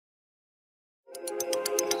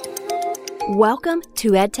Welcome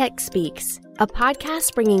to EdTech Speaks, a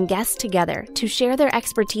podcast bringing guests together to share their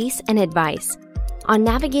expertise and advice on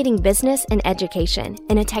navigating business and education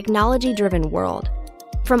in a technology-driven world.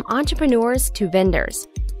 From entrepreneurs to vendors,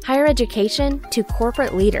 higher education to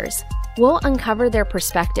corporate leaders, we'll uncover their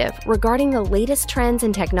perspective regarding the latest trends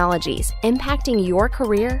and technologies impacting your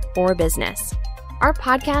career or business. Our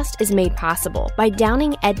podcast is made possible by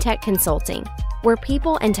Downing EdTech Consulting, where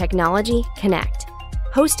people and technology connect.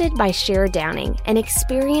 Hosted by Cher Downing, an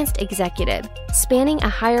experienced executive spanning a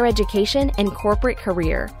higher education and corporate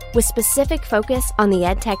career with specific focus on the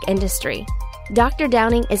EdTech industry. Dr.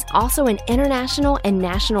 Downing is also an international and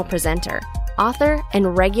national presenter, author,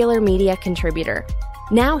 and regular media contributor.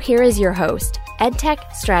 Now here is your host,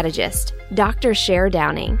 EdTech strategist, Dr. Cher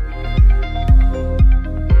Downing.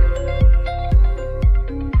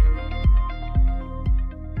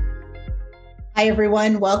 Hi,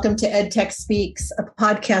 everyone. Welcome to EdTech Speaks, a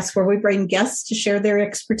podcast where we bring guests to share their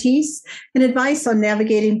expertise and advice on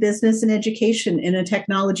navigating business and education in a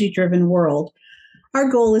technology-driven world. Our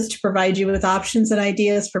goal is to provide you with options and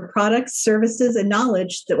ideas for products, services, and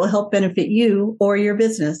knowledge that will help benefit you or your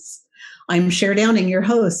business. I'm Cher Downing, your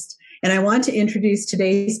host, and I want to introduce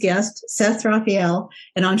today's guest, Seth Raphael,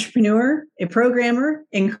 an entrepreneur, a programmer,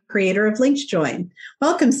 and creator of LinkedJoin.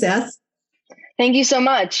 Welcome, Seth. Thank you so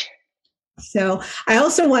much. So I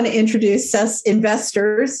also want to introduce Seth's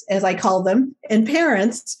investors, as I call them, and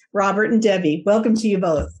parents, Robert and Debbie. Welcome to you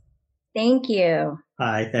both. Thank you.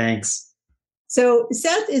 Hi, thanks. So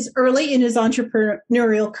Seth is early in his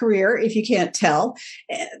entrepreneurial career, if you can't tell,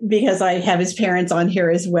 because I have his parents on here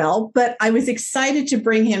as well. But I was excited to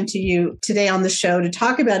bring him to you today on the show to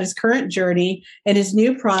talk about his current journey and his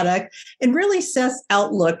new product, and really Seth's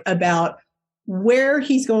outlook about where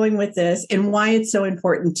he's going with this and why it's so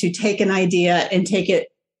important to take an idea and take it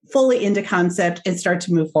fully into concept and start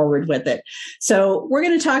to move forward with it. So we're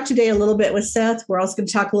going to talk today a little bit with Seth. We're also going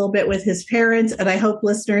to talk a little bit with his parents. And I hope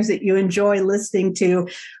listeners that you enjoy listening to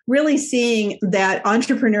really seeing that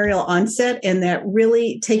entrepreneurial onset and that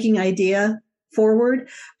really taking idea forward,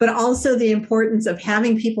 but also the importance of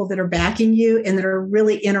having people that are backing you and that are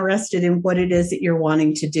really interested in what it is that you're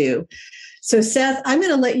wanting to do. So Seth, I'm going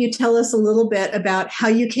to let you tell us a little bit about how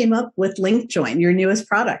you came up with LinkedJoin, your newest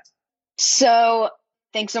product. So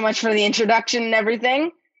thanks so much for the introduction and everything.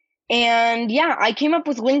 And yeah, I came up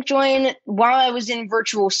with LinkedJoin while I was in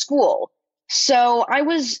virtual school. So I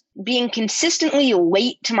was being consistently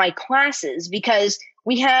late to my classes because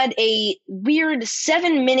we had a weird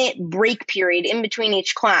 7-minute break period in between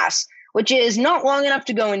each class, which is not long enough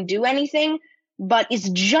to go and do anything, but it's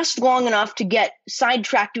just long enough to get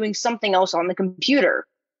sidetracked doing something else on the computer.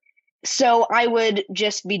 So I would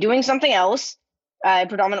just be doing something else,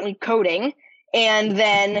 predominantly coding, and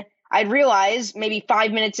then I'd realize maybe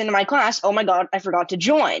 5 minutes into my class, oh my God, I forgot to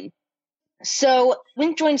join. So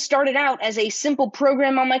LinkedJoin started out as a simple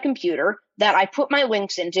program on my computer that I put my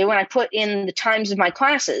links into, and I put in the times of my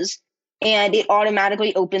classes, and it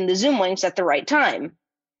automatically opened the Zoom links at the right time.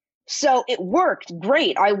 So it worked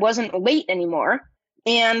great. I wasn't late anymore.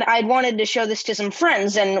 And I'd wanted to show this to some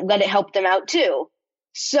friends and let it help them out too.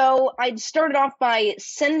 So I'd started off by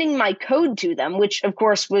sending my code to them, which of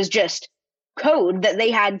course was just code that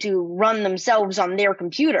they had to run themselves on their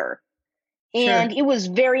computer. And It was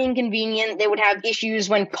very inconvenient. They would have issues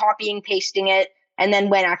when copying, pasting it, and then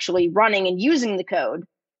when actually running and using the code.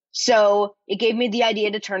 So it gave me the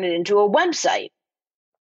idea to turn it into a website.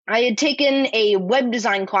 I had taken a web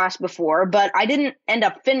design class before, but I didn't end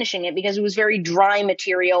up finishing it because it was very dry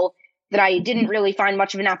material that I didn't really find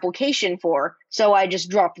much of an application for, so I just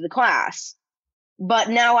dropped the class. But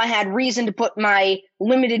now I had reason to put my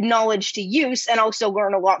limited knowledge to use and also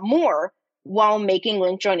learn a lot more while making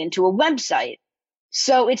LinkedJoin into a website.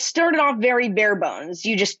 So it started off very bare bones.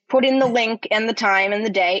 You just put in the link and the time and the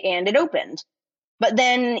day, and it opened. But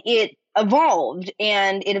then it evolved,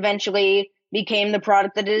 and it eventually became the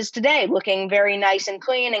product that it is today, looking very nice and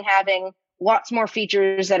clean and having lots more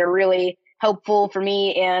features that are really helpful for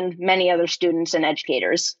me and many other students and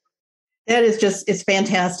educators. That is it's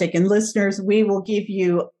fantastic. And listeners, we will give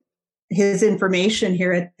you his information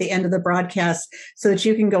here at the end of the broadcast so that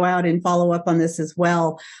you can go out and follow up on this as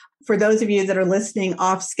well. For those of you that are listening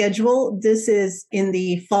off schedule, this is in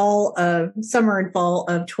the summer and fall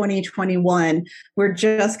of 2021. We're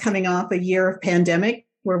just coming off a year of pandemic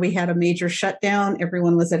where we had a major shutdown.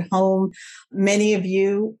 Everyone was at home. Many of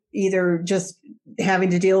you either just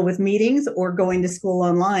having to deal with meetings or going to school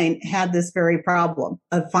online had this very problem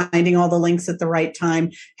of finding all the links at the right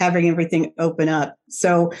time, having everything open up.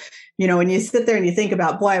 So, when you sit there and you think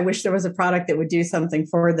about, boy, I wish there was a product that would do something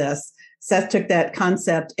for this. Seth took that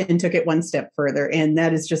concept and took it one step further. And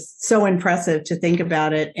that is just so impressive to think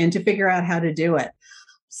about it and to figure out how to do it.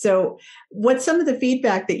 So what's some of the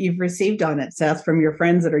feedback that you've received on it, Seth, from your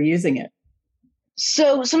friends that are using it?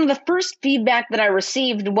 So some of the first feedback that I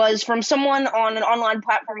received was from someone on an online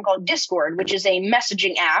platform called Discord, which is a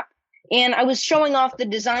messaging app. And I was showing off the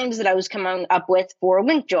designs that I was coming up with for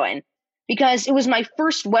LinkJoin because it was my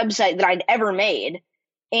first website that I'd ever made.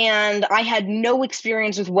 And I had no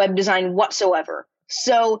experience with web design whatsoever.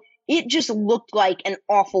 So it just looked like an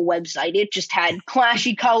awful website. It just had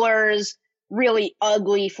clashy colors, really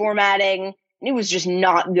ugly formatting, and it was just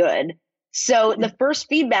not good. So some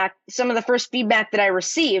of the first feedback that I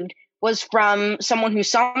received was from someone who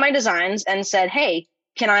saw my designs and said, "Hey,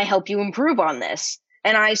 can I help you improve on this?"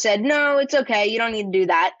 And I said, "No, it's okay. You don't need to do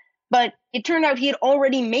that." But it turned out he had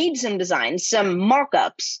already made some designs, some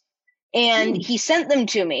mock-ups, and he sent them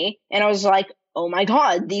to me. And I was like, "Oh my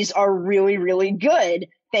God, these are really, really good.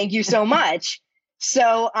 Thank you so much."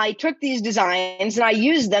 So I took these designs and I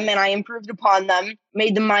used them and I improved upon them,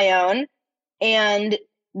 made them my own. And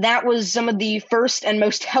that was some of the first and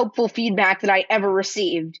most helpful feedback that I ever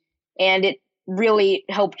received. And it really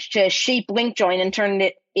helped to shape LinkJoin and turn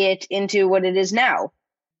it into what it is now.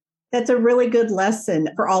 That's a really good lesson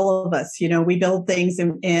for all of us. You know, we build things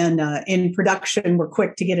in production. We're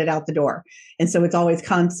quick to get it out the door. And so it's always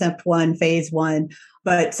concept one, phase one.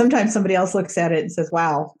 But sometimes somebody else looks at it and says,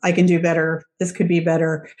 wow, I can do better. This could be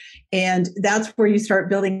better. And that's where you start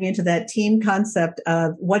building into that team concept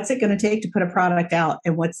of what's it going to take to put a product out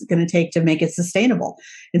and what's it going to take to make it sustainable.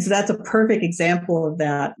 And so that's a perfect example of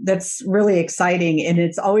that. That's really exciting. And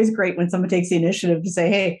it's always great when someone takes the initiative to say,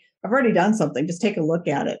 hey, I've already done something. Just take a look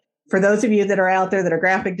at it. For those of you that are out there that are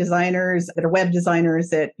graphic designers, that are web designers,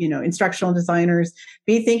 that, instructional designers,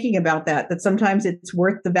 be thinking about that sometimes it's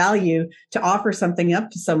worth the value to offer something up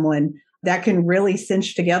to someone that can really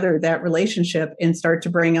cinch together that relationship and start to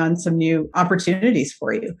bring on some new opportunities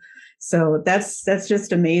for you. So that's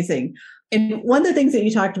just amazing. And one of the things that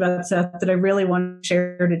you talked about, Seth, that I really want to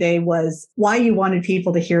share today was why you wanted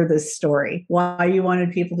people to hear this story, why you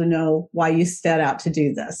wanted people to know why you set out to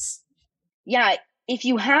do this. Yeah. If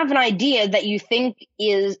you have an idea that you think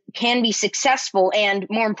can be successful and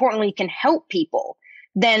more importantly can help people,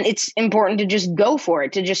 then it's important to just go for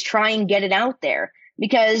it, to just try and get it out there.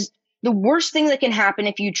 Because the worst thing that can happen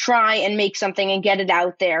if you try and make something and get it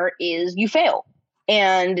out there is you fail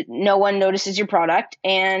and no one notices your product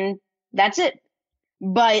and that's it.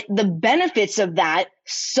 But the benefits of that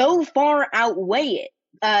so far outweigh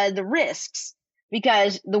the risks.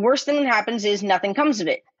 Because the worst thing that happens is nothing comes of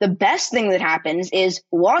it. The best thing that happens is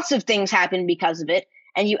lots of things happen because of it,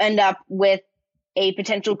 and you end up with a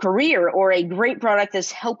potential career or a great product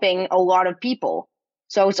that's helping a lot of people.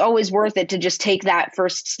 So it's always worth it to just take that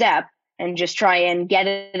first step and just try and get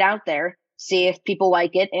it out there, see if people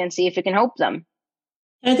like it, and see if it can help them.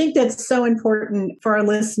 And I think that's so important for our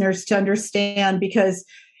listeners to understand, because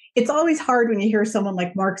it's always hard when you hear someone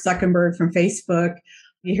like Mark Zuckerberg from Facebook.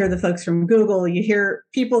 You hear the folks from Google, you hear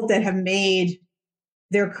people that have made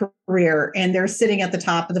their career and they're sitting at the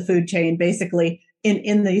top of the food chain, basically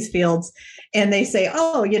in these fields. And they say,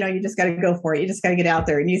 oh, you just got to go for it. You just got to get out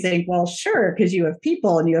there. And you think, well, sure, because you have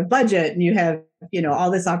people and you have budget and you have,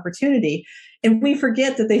 all this opportunity. And we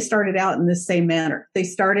forget that they started out in the same manner. They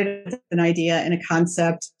started with an idea and a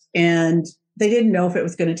concept, and they didn't know if it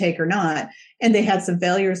was going to take or not. And they had some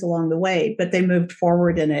failures along the way, but they moved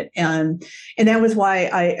forward in it. And that was why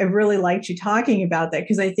I really liked you talking about that,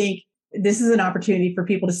 because I think this is an opportunity for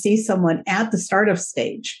people to see someone at the startup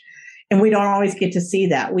stage. And we don't always get to see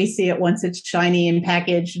that. We see it once it's shiny and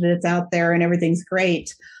packaged and it's out there and everything's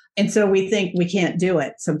great. And so we think we can't do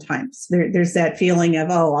it sometimes. There's that feeling of,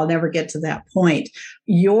 oh, I'll never get to that point.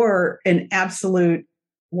 You're an absolute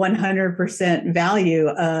 100% value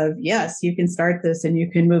of, yes, you can start this and you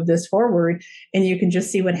can move this forward and you can just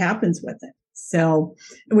see what happens with it. So,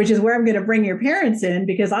 which is where I'm going to bring your parents in,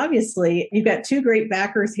 because obviously you've got two great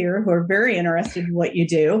backers here who are very interested in what you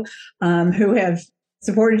do, who have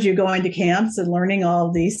supported you going to camps and learning all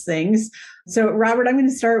of these things. So, Robert, I'm going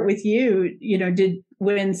to start with you.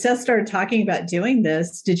 When Seth started talking about doing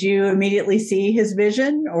this, did you immediately see his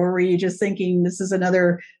vision, or were you just thinking this is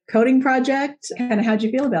another coding project? Kind of how'd you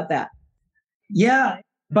feel about that? Yeah,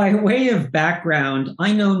 by way of background,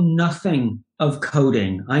 I know nothing of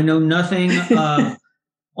coding. I know nothing of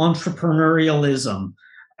entrepreneurialism.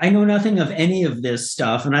 I know nothing of any of this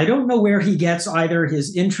stuff, and I don't know where he gets either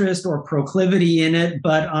his interest or proclivity in it,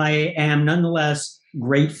 but I am nonetheless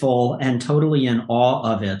grateful and totally in awe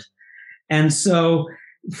of it. And so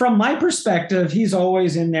from my perspective, he's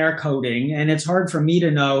always in there coding. And it's hard for me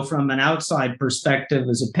to know from an outside perspective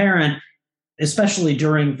as a parent, especially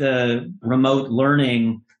during the remote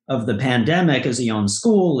learning of the pandemic. Is he on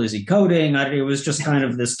school? Is he coding? It was just kind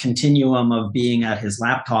of this continuum of being at his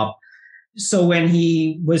laptop. So when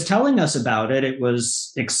he was telling us about it, it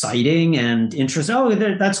was exciting and interesting. Oh,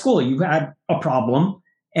 that's cool. You had a problem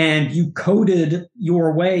and you coded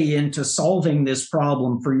your way into solving this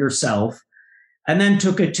problem for yourself, and then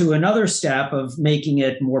took it to another step of making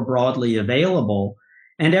it more broadly available.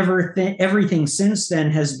 And everything since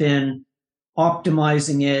then has been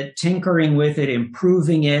optimizing it, tinkering with it,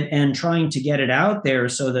 improving it, and trying to get it out there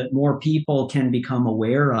so that more people can become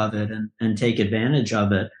aware of it and take advantage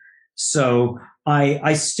of it. So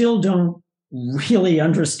I still don't really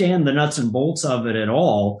understand the nuts and bolts of it at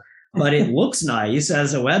all, but it looks nice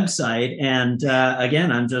as a website. And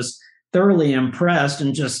again, I'm just thoroughly impressed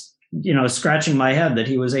and just, scratching my head that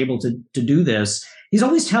he was able to do this. He's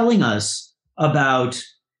always telling us about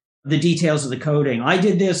the details of the coding. I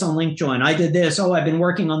did this on LinkJoin. I did this. Oh, I've been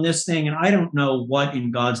working on this thing. And I don't know what in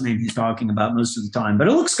God's name he's talking about most of the time, but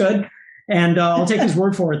it looks good. And I'll take his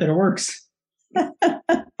word for it that it works.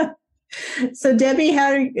 So Debbie,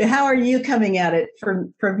 how are you coming at it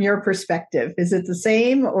from your perspective? Is it the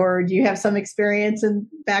same, or do you have some experience and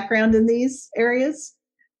background in these areas?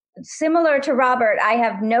 Similar to Robert, I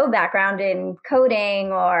have no background in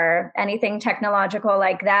coding or anything technological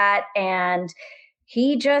like that. And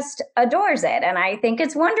he just adores it. And I think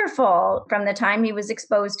it's wonderful from the time he was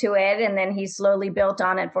exposed to it. And then he slowly built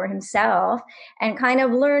on it for himself and kind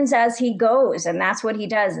of learns as he goes. And that's what he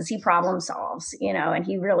does, is he problem solves, and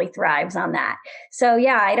he really thrives on that. So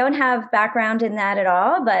yeah, I don't have background in that at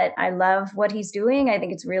all, but I love what he's doing. I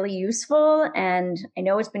think it's really useful. And I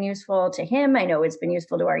know it's been useful to him. I know it's been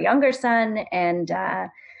useful to our younger son. And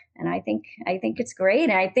I think it's great.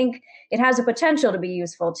 And I think it has a potential to be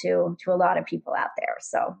useful to a lot of people out there.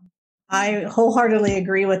 So I wholeheartedly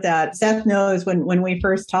agree with that. Seth knows when we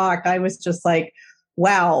first talked, I was just like,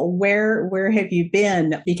 wow, where have you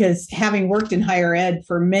been? Because having worked in higher ed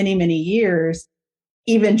for many, many years,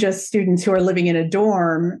 even just students who are living in a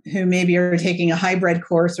dorm who maybe are taking a hybrid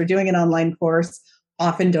course or doing an online course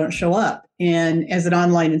often don't show up. And as an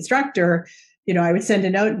online instructor, I would send a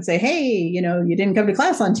note and say, hey, you didn't come to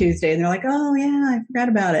class on Tuesday. And they're like, oh, yeah, I forgot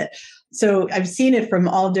about it. So I've seen it from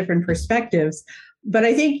all different perspectives. But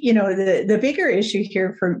I think, the bigger issue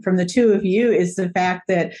here from the two of you is the fact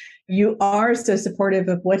that you are so supportive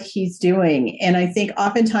of what he's doing. And I think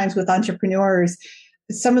oftentimes with entrepreneurs,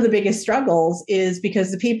 some of the biggest struggles is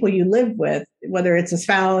because the people you live with, whether it's a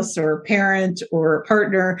spouse or a parent or a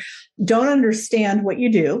partner, don't understand what you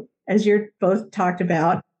do, as you're both talked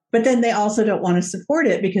about. But then they also don't want to support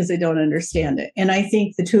it because they don't understand it. And I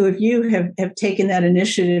think the two of you have taken that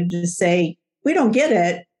initiative to say, we don't get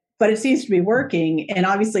it, but it seems to be working. And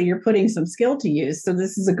obviously you're putting some skill to use. So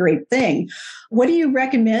this is a great thing. What do you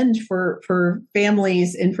recommend for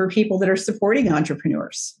families and for people that are supporting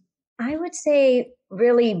entrepreneurs? I would say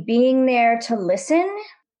really being there to listen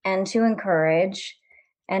and to encourage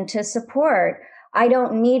and to support. I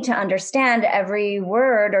don't need to understand every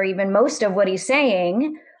word or even most of what he's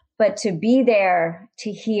saying, but to be there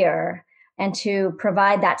to hear and to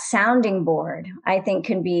provide that sounding board, I think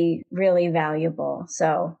can be really valuable.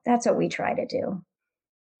 So that's what we try to do.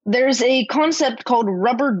 There's a concept called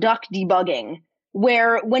rubber duck debugging,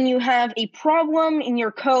 where when you have a problem in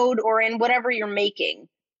your code or in whatever you're making,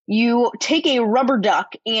 you take a rubber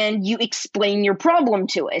duck and you explain your problem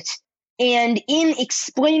to it. And in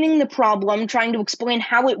explaining the problem, trying to explain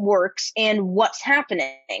how it works and what's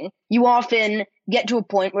happening, you often get to a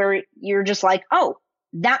point where you're just like, oh,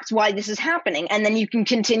 that's why this is happening. And then you can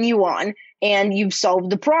continue on and you've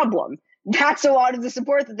solved the problem. That's a lot of the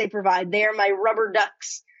support that they provide. They are my rubber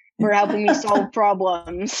ducks for helping me solve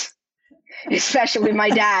problems, especially my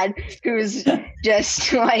dad, who's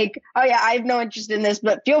just like, oh yeah, I have no interest in this,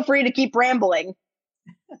 but feel free to keep rambling.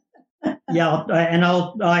 Yeah, and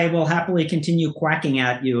I will happily continue quacking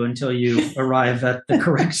at you until you arrive at the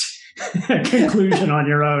correct conclusion on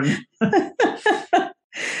your own.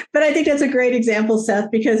 But I think that's a great example,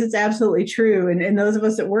 Seth, because it's absolutely true. And those of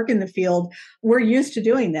us that work in the field, we're used to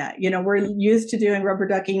doing that. We're used to doing rubber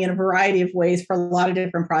ducking in a variety of ways for a lot of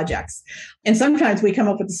different projects. And sometimes we come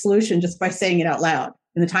up with a solution just by saying it out loud.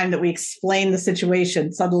 In the time that we explain the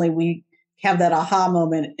situation, suddenly we have that aha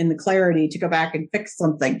moment and the clarity to go back and fix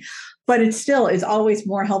something. But it still is always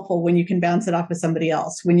more helpful when you can bounce it off of somebody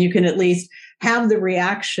else, when you can at least have the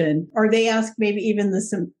reaction, or they ask maybe even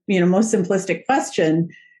the most simplistic question,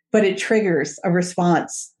 but it triggers a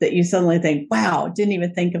response that you suddenly think, wow, didn't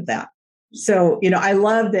even think of that. So, I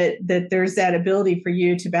love that there's that ability for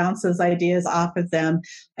you to bounce those ideas off of them.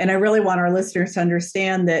 And I really want our listeners to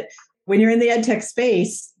understand that when you're in the ed tech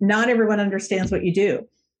space, not everyone understands what you do.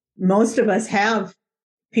 Most of us have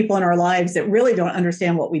people in our lives that really don't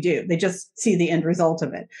understand what we do. They just see the end result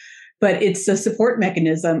of it. But it's the support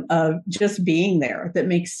mechanism of just being there that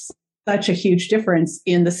makes such a huge difference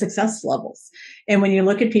in the success levels. And when you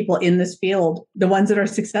look at people in this field, the ones that are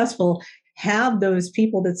successful have those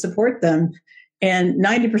people that support them. And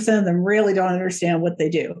 90% of them really don't understand what they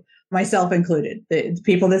do, myself included. The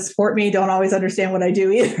people that support me don't always understand what I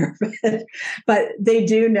do either, but they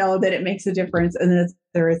do know that it makes a difference and that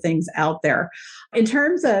there are things out there. In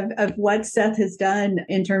terms of what Seth has done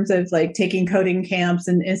in terms of like taking coding camps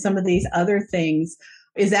and some of these other things,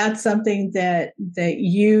 is that something that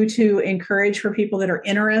you two encourage for people that are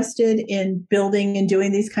interested in building and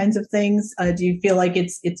doing these kinds of things? Do you feel like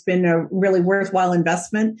it's been a really worthwhile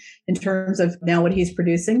investment in terms of now what he's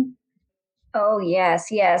producing? Oh,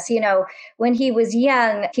 yes. When he was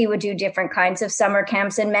young, he would do different kinds of summer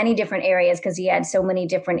camps in many different areas because he had so many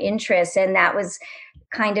different interests. And that was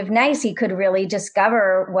kind of nice. He could really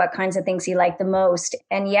discover what kinds of things he liked the most.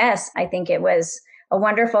 And yes, I think it was a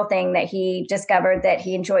wonderful thing that he discovered that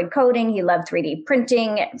he enjoyed coding. He loved 3D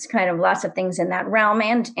printing. It's kind of lots of things in that realm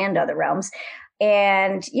and other realms.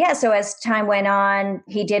 And so as time went on,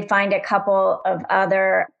 he did find a couple of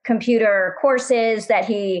other computer courses that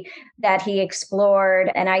he explored.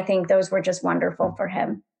 And I think those were just wonderful for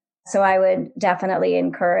him. So I would definitely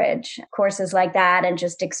encourage courses like that and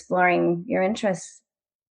just exploring your interests.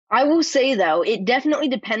 I will say, though, it definitely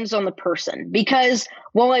depends on the person, because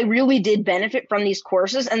while I really did benefit from these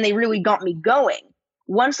courses and they really got me going,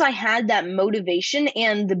 once I had that motivation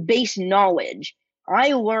and the base knowledge,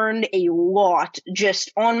 I learned a lot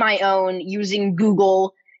just on my own using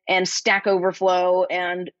Google and Stack Overflow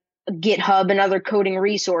and GitHub and other coding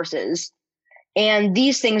resources. And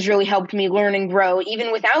these things really helped me learn and grow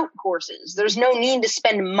even without courses. There's no need to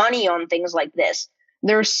spend money on things like this.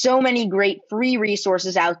 There are so many great free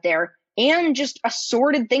resources out there and just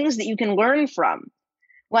assorted things that you can learn from.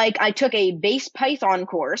 Like I took a base Python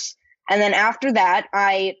course, and then after that,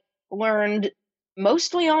 I learned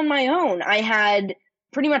mostly on my own. I had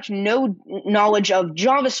pretty much no knowledge of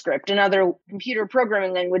JavaScript, another computer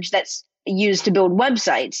programming language that's used to build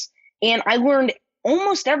websites. And I learned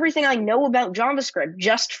almost everything I know about JavaScript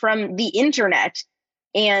just from the internet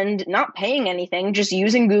and not paying anything, just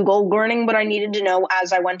using Google, learning what I needed to know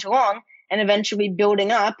as I went along, and eventually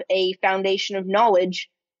building up a foundation of knowledge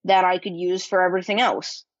that I could use for everything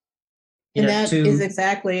else. And that is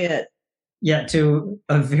exactly it. Yeah, to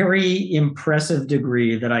a very impressive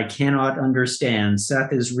degree that I cannot understand,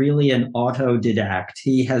 Seth is really an autodidact.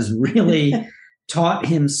 He has really taught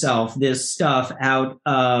himself this stuff out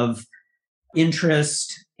of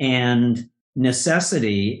interest and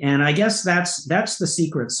necessity. And I guess that's the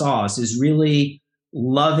secret sauce, is really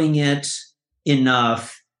loving it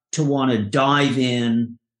enough to want to dive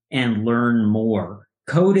in and learn more.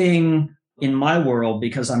 Coding in my world,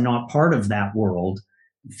 because I'm not part of that world,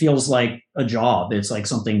 feels like a job. It's like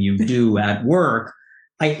something you do at work.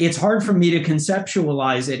 It's hard for me to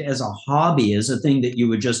conceptualize it as a hobby, as a thing that you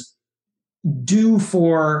would just do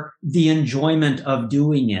for the enjoyment of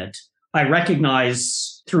doing it. I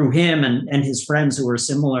recognize through him and his friends who are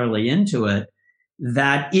similarly into it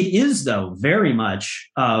that it is, though, very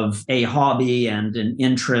much of a hobby and an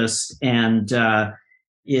interest. And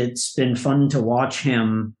it's been fun to watch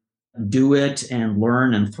him do it and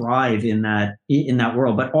learn and thrive in that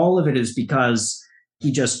world. But all of it is because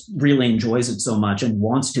he just really enjoys it so much and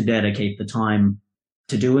wants to dedicate the time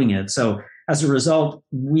to doing it. So as a result,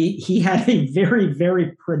 he had a very,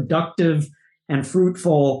 very productive and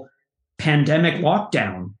fruitful pandemic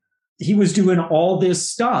lockdown. He was doing all this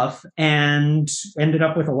stuff and ended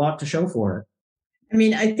up with a lot to show for it. I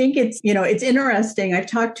mean, I think it's interesting. I've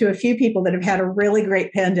talked to a few people that have had a really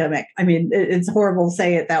great pandemic. I mean, it's horrible to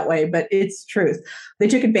say it that way, but it's truth. They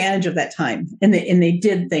took advantage of that time and they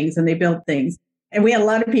did things and they built things. And we had a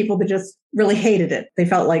lot of people that just really hated it. They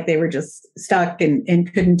felt like they were just stuck and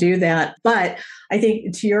couldn't do that. But I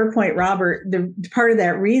think to your point, Robert, the part of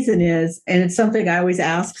that reason is, and it's something I always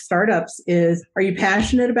ask startups is, are you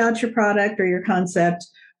passionate about your product or your concept,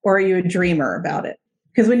 or are you a dreamer about it?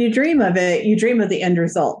 Because when you dream of it, you dream of the end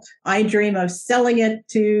result. I dream of selling it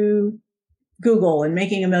to Google and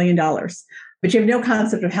making $1 million, but you have no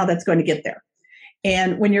concept of how that's going to get there.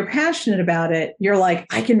 And when you're passionate about it, you're like,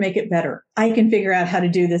 I can make it better. I can figure out how to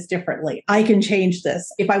do this differently. I can change this.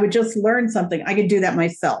 If I would just learn something, I could do that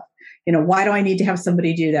myself. Why do I need to have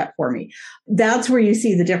somebody do that for me? That's where you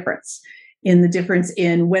see the difference. in the difference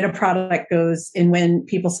in when a product goes and when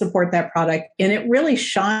people support that product. And it really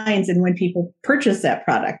shines in when people purchase that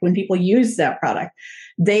product, when people use that product.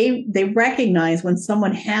 They recognize when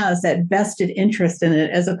someone has that vested interest in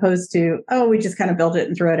it, as opposed to, oh, we just kind of built it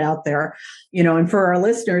and threw it out there. And for our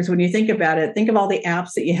listeners, when you think about it, think of all the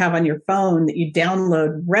apps that you have on your phone that you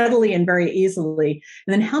download readily and very easily.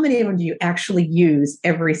 And then how many of them do you actually use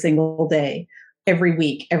every single day, every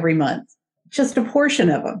week, every month? Just a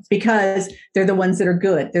portion of them, because they're the ones that are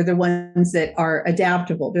good. They're the ones that are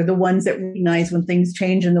adaptable. They're the ones that recognize when things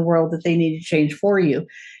change in the world that they need to change for you.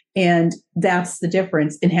 And that's the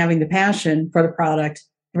difference in having the passion for the product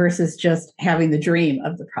versus just having the dream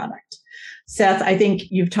of the product. Seth, I think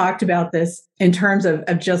you've talked about this in terms of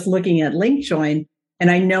just looking at LinkJoin.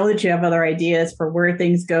 And I know that you have other ideas for where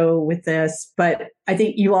things go with this, but I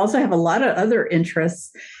think you also have a lot of other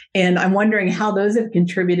interests. And I'm wondering how those have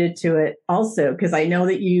contributed to it also, because I know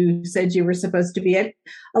that you said you were supposed to be at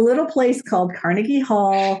a little place called Carnegie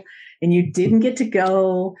Hall and you didn't get to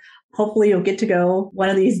go. Hopefully you'll get to go one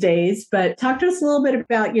of these days, but talk to us a little bit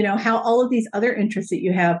about, how all of these other interests that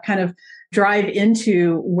you have kind of drive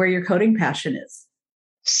into where your coding passion is.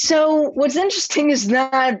 So what's interesting is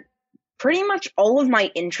that pretty much all of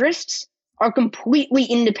my interests are completely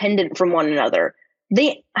independent from one another.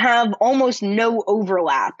 They have almost no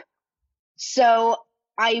overlap. So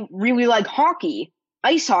I really like hockey,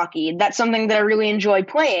 ice hockey. That's something that I really enjoy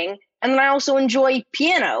playing. And then I also enjoy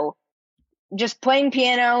piano. Just playing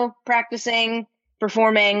piano, practicing,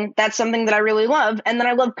 performing. That's something that I really love. And then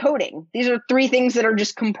I love coding. These are three things that are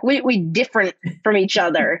just completely different from each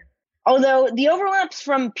other. Although the overlaps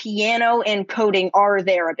from piano and coding are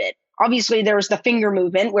there a bit. Obviously, there's the finger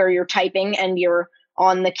movement where you're typing and you're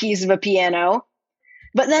on the keys of a piano.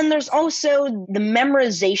 But then there's also the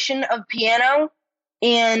memorization of piano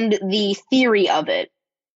and the theory of it,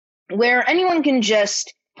 where anyone can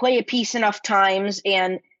just play a piece enough times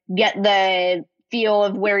and get the feel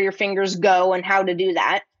of where your fingers go and how to do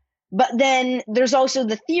that. But then there's also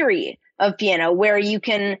the theory of piano, where you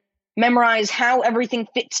can memorize how everything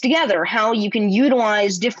fits together, how you can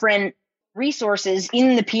utilize different resources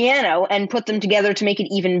in the piano and put them together to make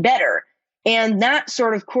it even better. And that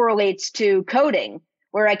sort of correlates to coding,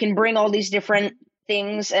 where I can bring all these different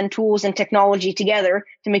things and tools and technology together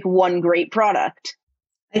to make one great product.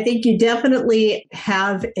 I think you definitely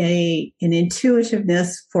have an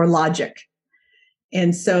intuitiveness for logic.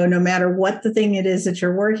 And so no matter what the thing it is that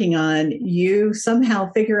you're working on, you somehow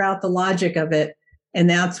figure out the logic of it. And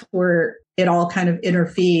that's where it all kind of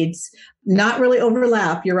interfeeds. Not really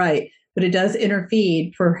overlap, you're right, but it does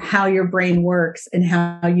interfeed for how your brain works and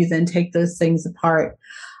how you then take those things apart.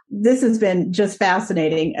 This has been just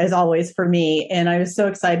fascinating, as always, for me. And I was so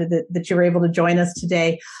excited that you were able to join us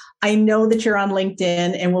today. I know that you're on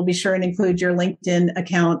LinkedIn, and we'll be sure and include your LinkedIn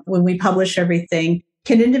account when we publish everything.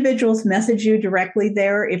 Can individuals message you directly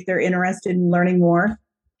there if they're interested in learning more?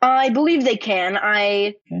 I believe they can.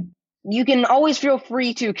 You can always feel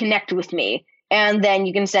free to connect with me, and then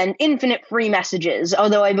you can send infinite free messages.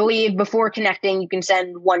 Although I believe before connecting, you can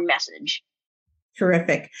send one message.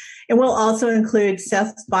 Terrific. And we'll also include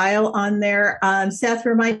Seth's bio on there. Seth,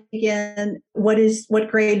 remind me again, what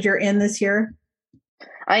grade you're in this year?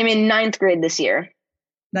 I'm in 9th grade this year.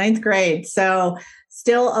 9th grade. So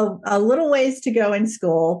still a little ways to go in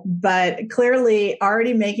school, but clearly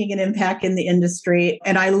already making an impact in the industry.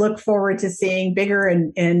 And I look forward to seeing bigger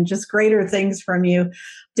and just greater things from you.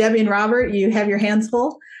 Debbie and Robert, you have your hands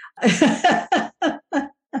full.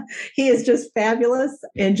 He is just fabulous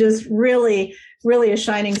and just really, really a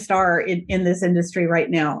shining star in this industry right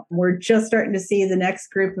now. We're just starting to see the next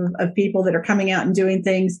group of people that are coming out and doing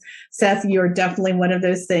things. Seth, you're definitely one of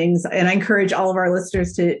those things. And I encourage all of our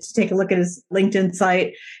listeners to take a look at his LinkedIn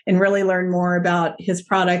site and really learn more about his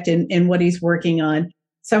product and what he's working on.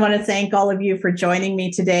 So I want to thank all of you for joining me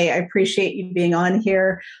today. I appreciate you being on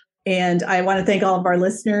here. And I want to thank all of our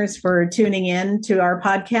listeners for tuning in to our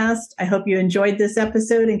podcast. I hope you enjoyed this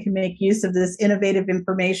episode and can make use of this innovative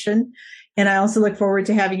information. And I also look forward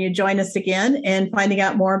to having you join us again and finding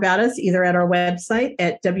out more about us either at our website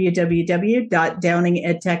at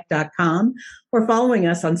www.downingedtech.com or following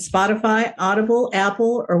us on Spotify, Audible,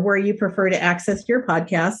 Apple, or where you prefer to access your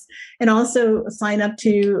podcasts. And also sign up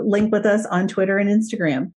to link with us on Twitter and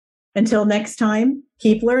Instagram. Until next time,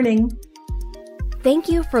 keep learning. Thank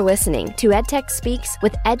you for listening to EdTech Speaks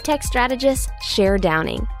with EdTech strategist Cher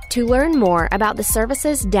Downing. To learn more about the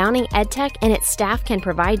services Downing EdTech and its staff can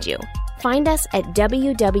provide you, find us at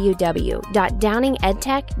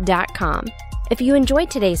www.downingedtech.com. If you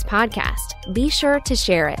enjoyed today's podcast, be sure to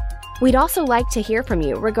share it. We'd also like to hear from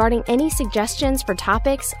you regarding any suggestions for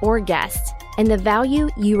topics or guests and the value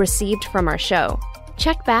you received from our show.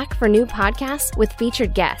 Check back for new podcasts with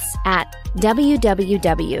featured guests at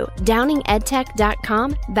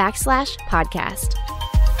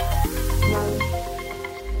www.downingedtech.com/podcast.